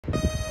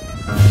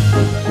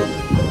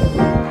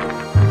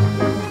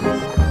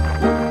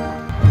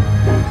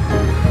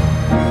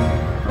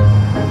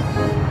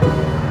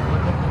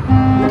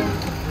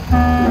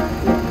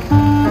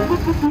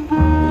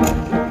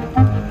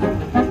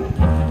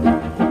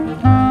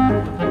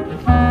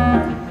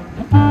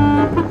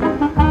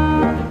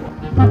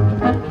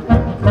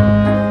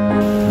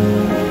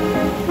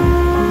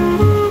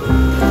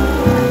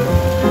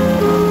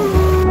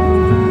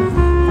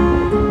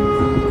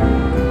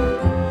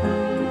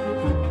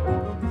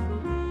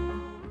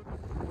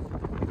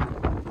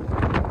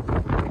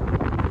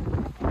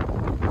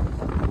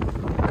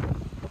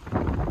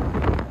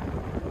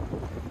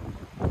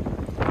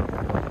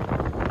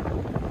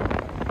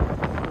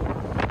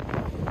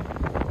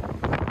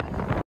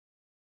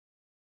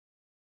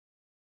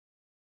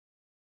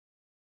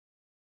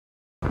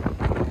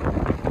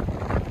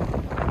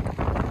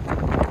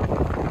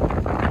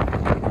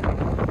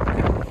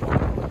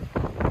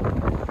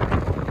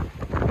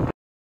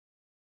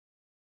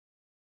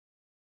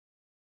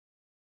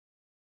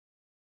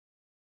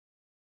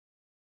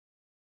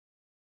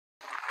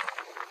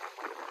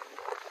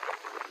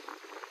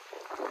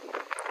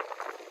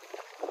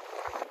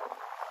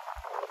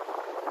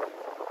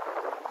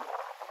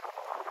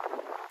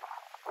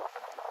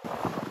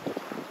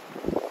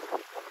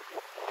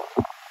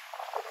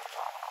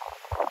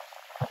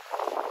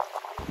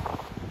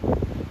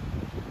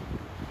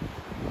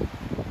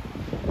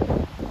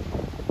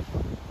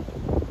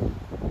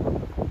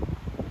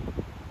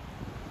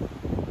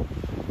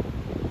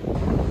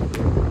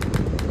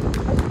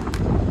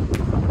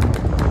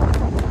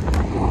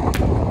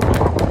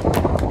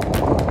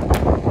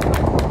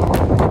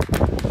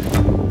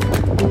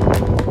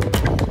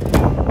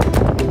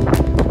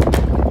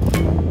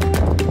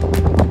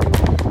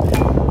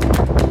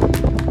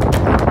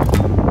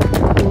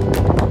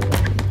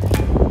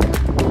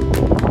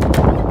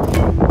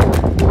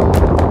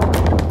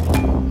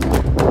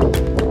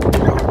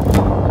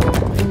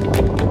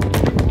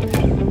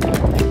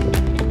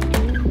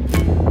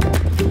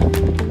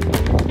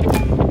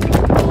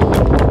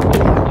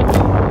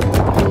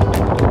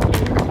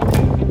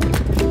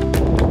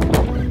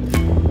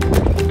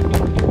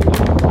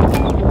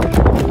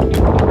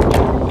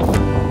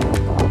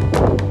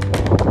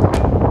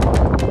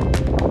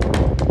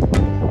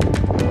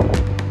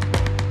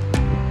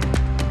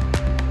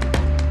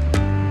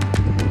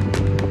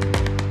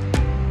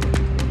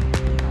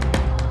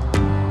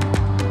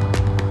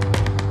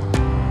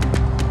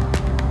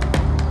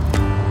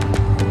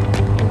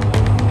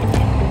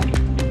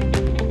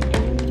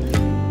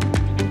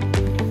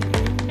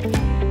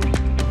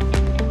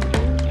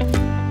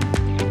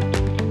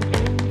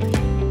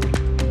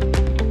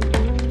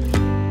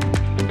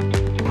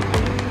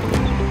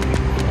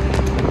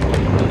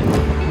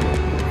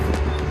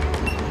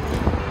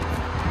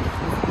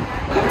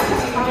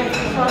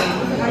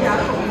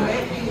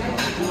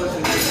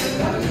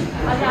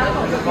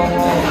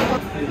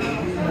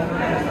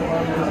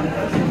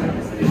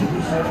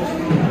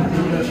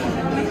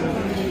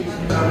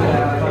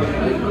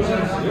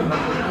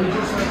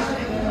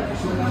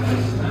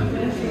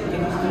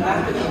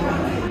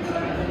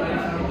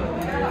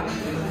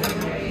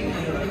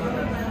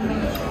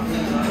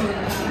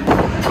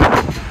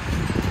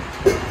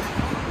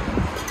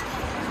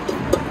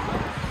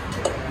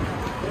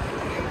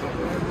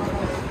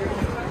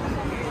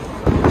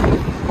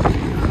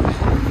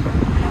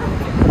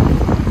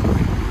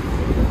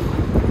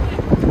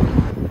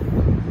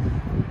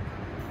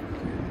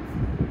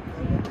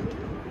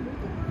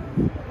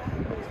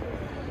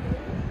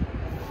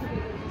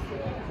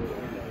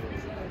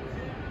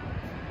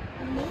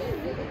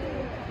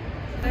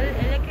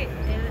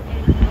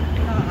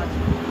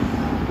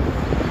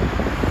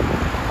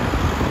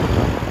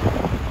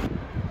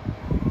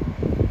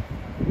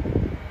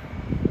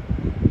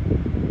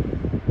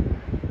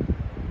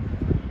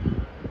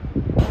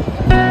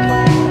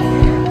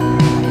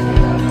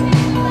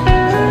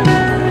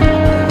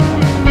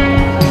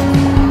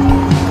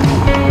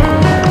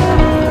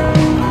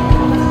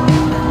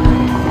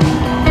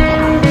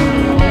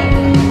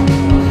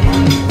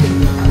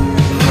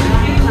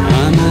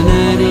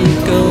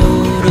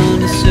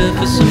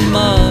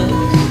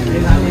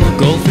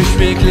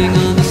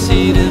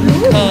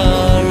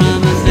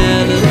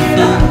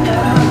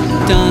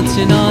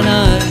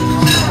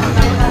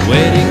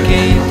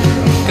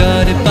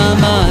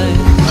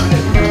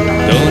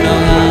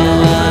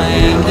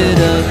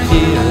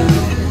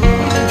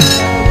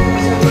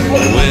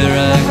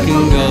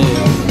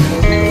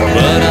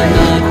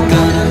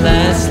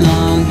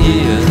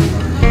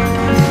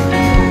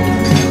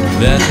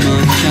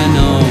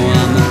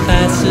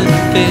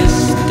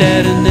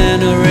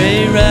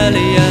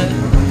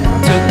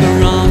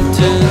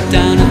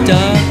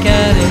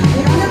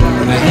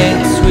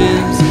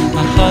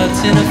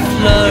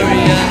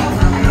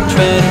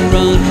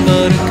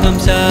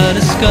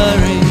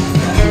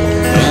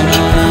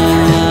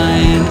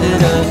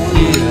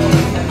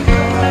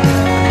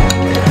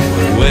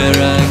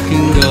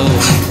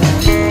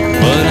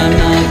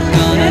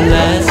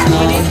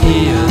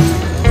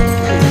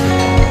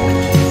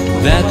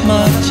That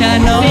much I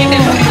know.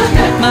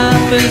 My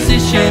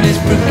position is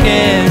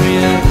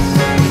precarious.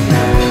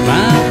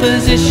 My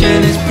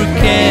position is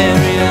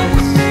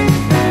precarious.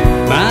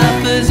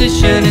 My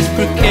position is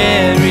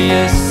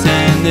precarious,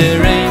 and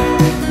there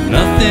ain't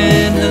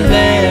nothing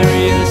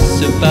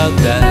hilarious about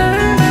that.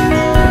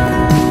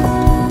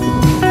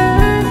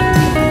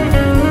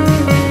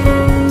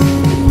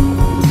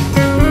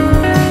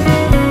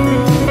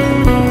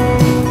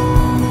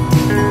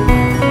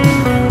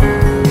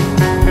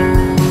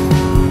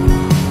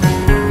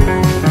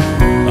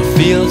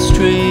 Feel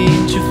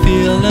strange, you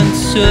feel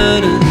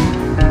uncertain,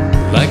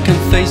 like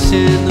I'm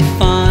facing the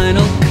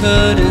final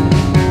curtain.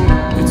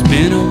 It's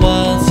been a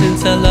while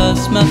since I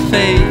lost my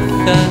faith.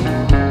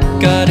 I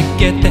gotta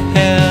get the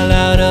hell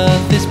out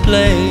of this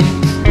place.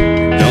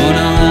 Don't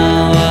know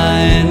how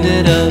I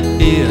ended up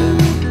here,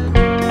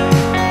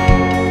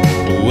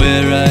 or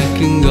where I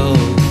can go,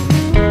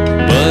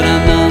 but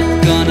I'm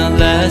not gonna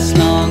last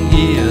long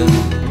here.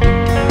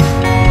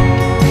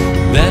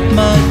 That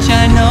much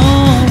I know.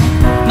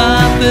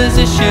 My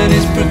position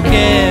is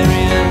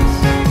precarious.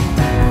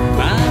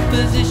 My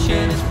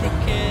position is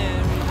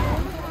precarious.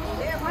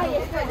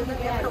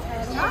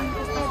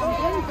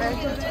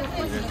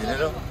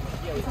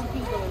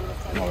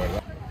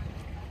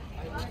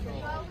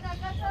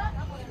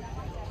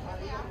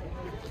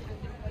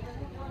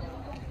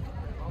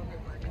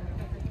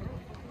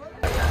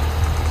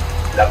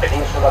 La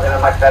península de la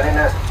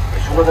Magdalena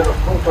es uno de los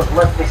puntos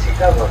más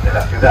visitados de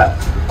la ciudad,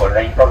 por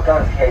la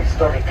importancia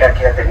histórica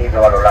que ha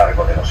tenido a lo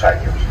largo de los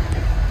años.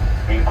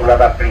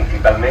 Vinculada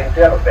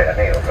principalmente a los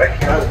veraneos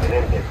regionales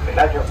del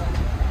año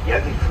y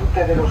al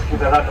disfrute de los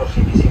ciudadanos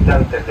y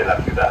visitantes de la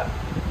ciudad.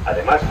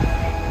 Además,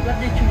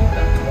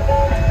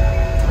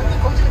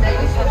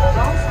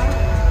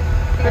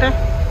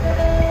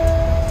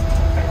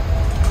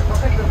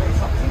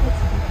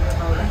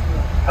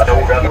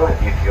 inaugurado el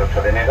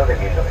 18 de enero de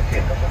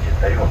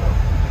 1981.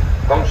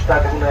 Consta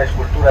de una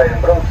escultura en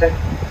bronce,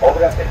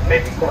 obra del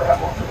médico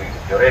Ramón Luis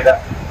Lloreda,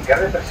 que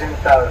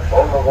representa al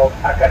zoólogo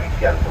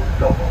acariciando un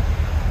lobo.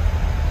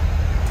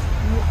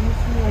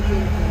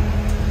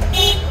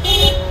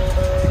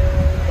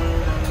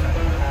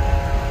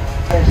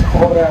 Es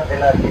obra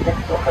del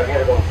arquitecto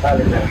Javier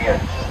González de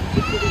Rienzo.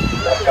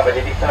 Las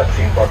caballerizas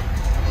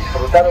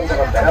disfrutaron de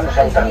los veranos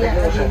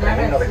santanderianos entre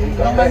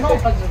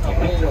 1913 y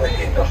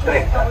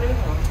 1930.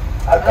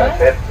 Al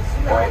parecer,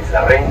 fue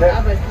la reina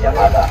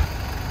llamada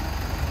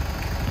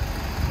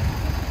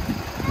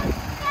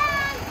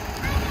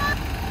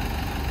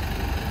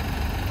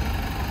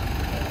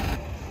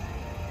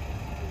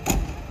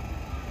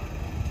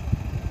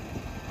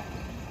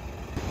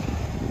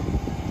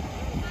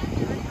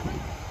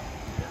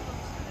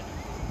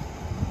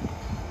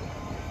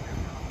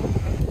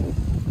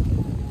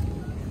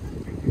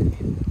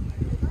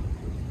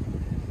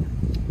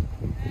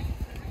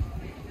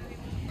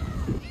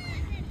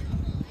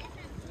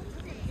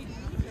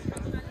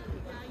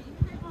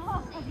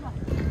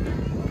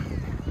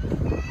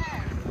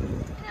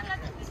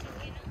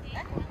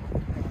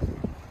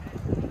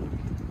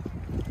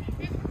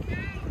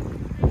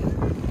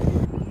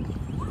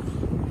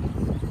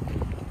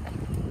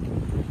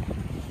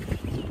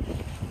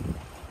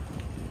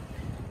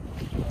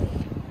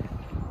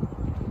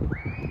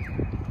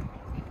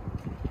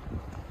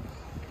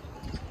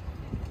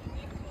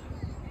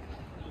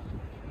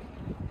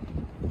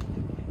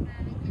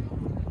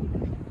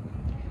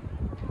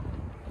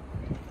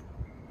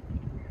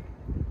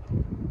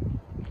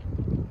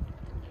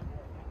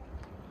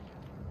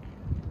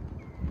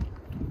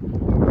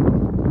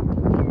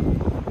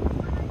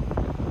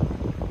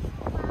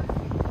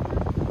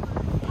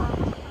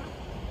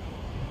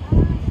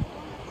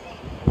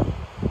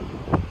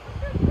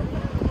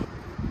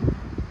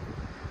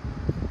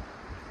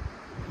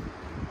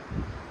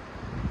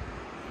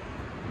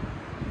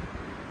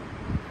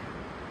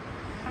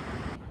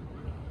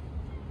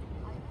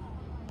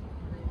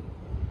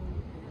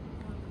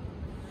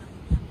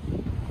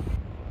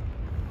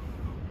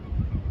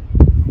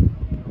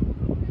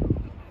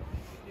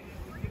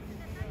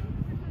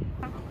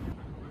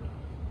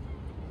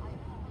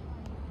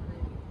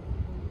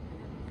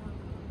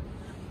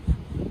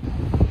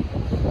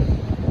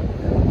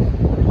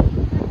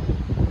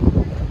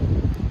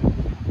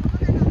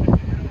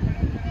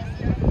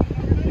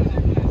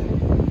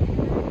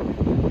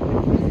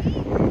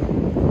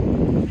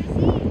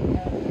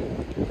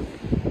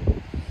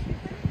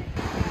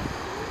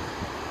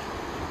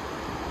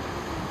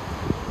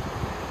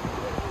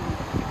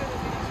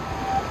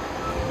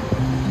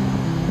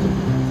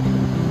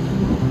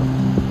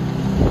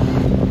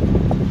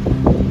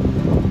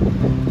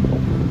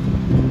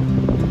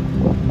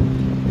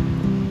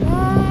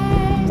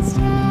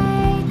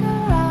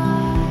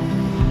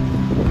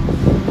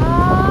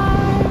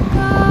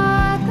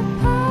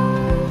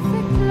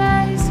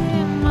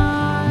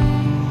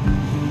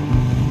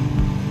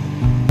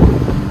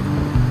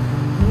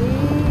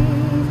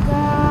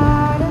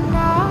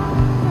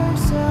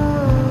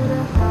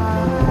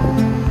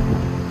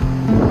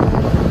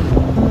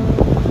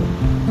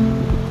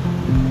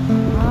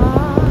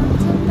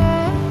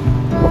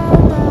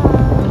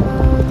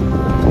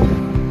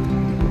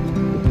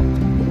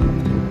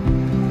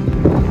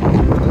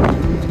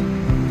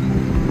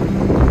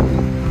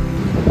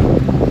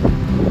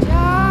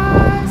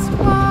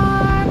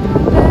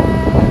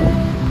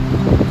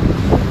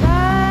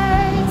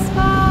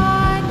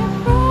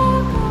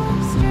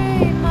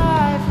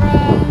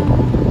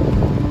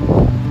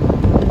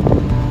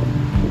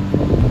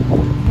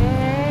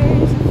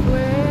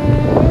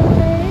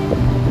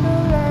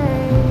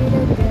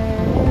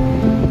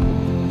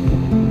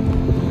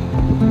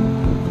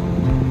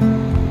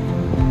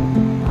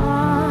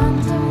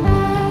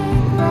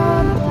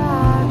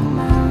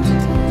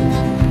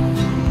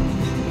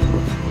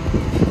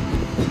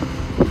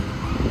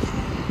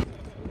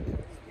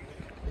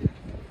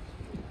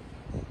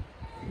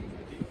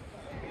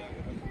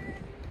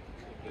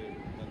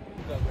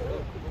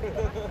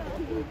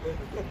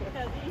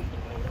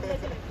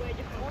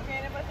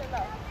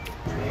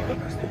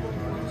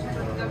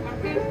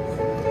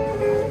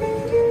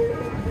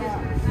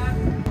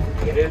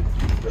En él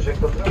nos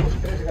encontramos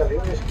 3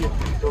 galeones que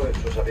utilizó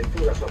en sus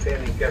aventuras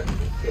oceánicas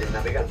el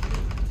navegante.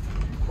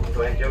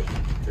 Junto a ellos,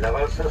 la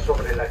balsa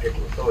sobre la que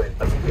cruzó el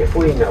Palacio, que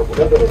fue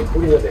inaugurado en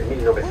junio de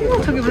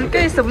 1900. 저기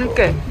물개 있어,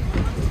 물개.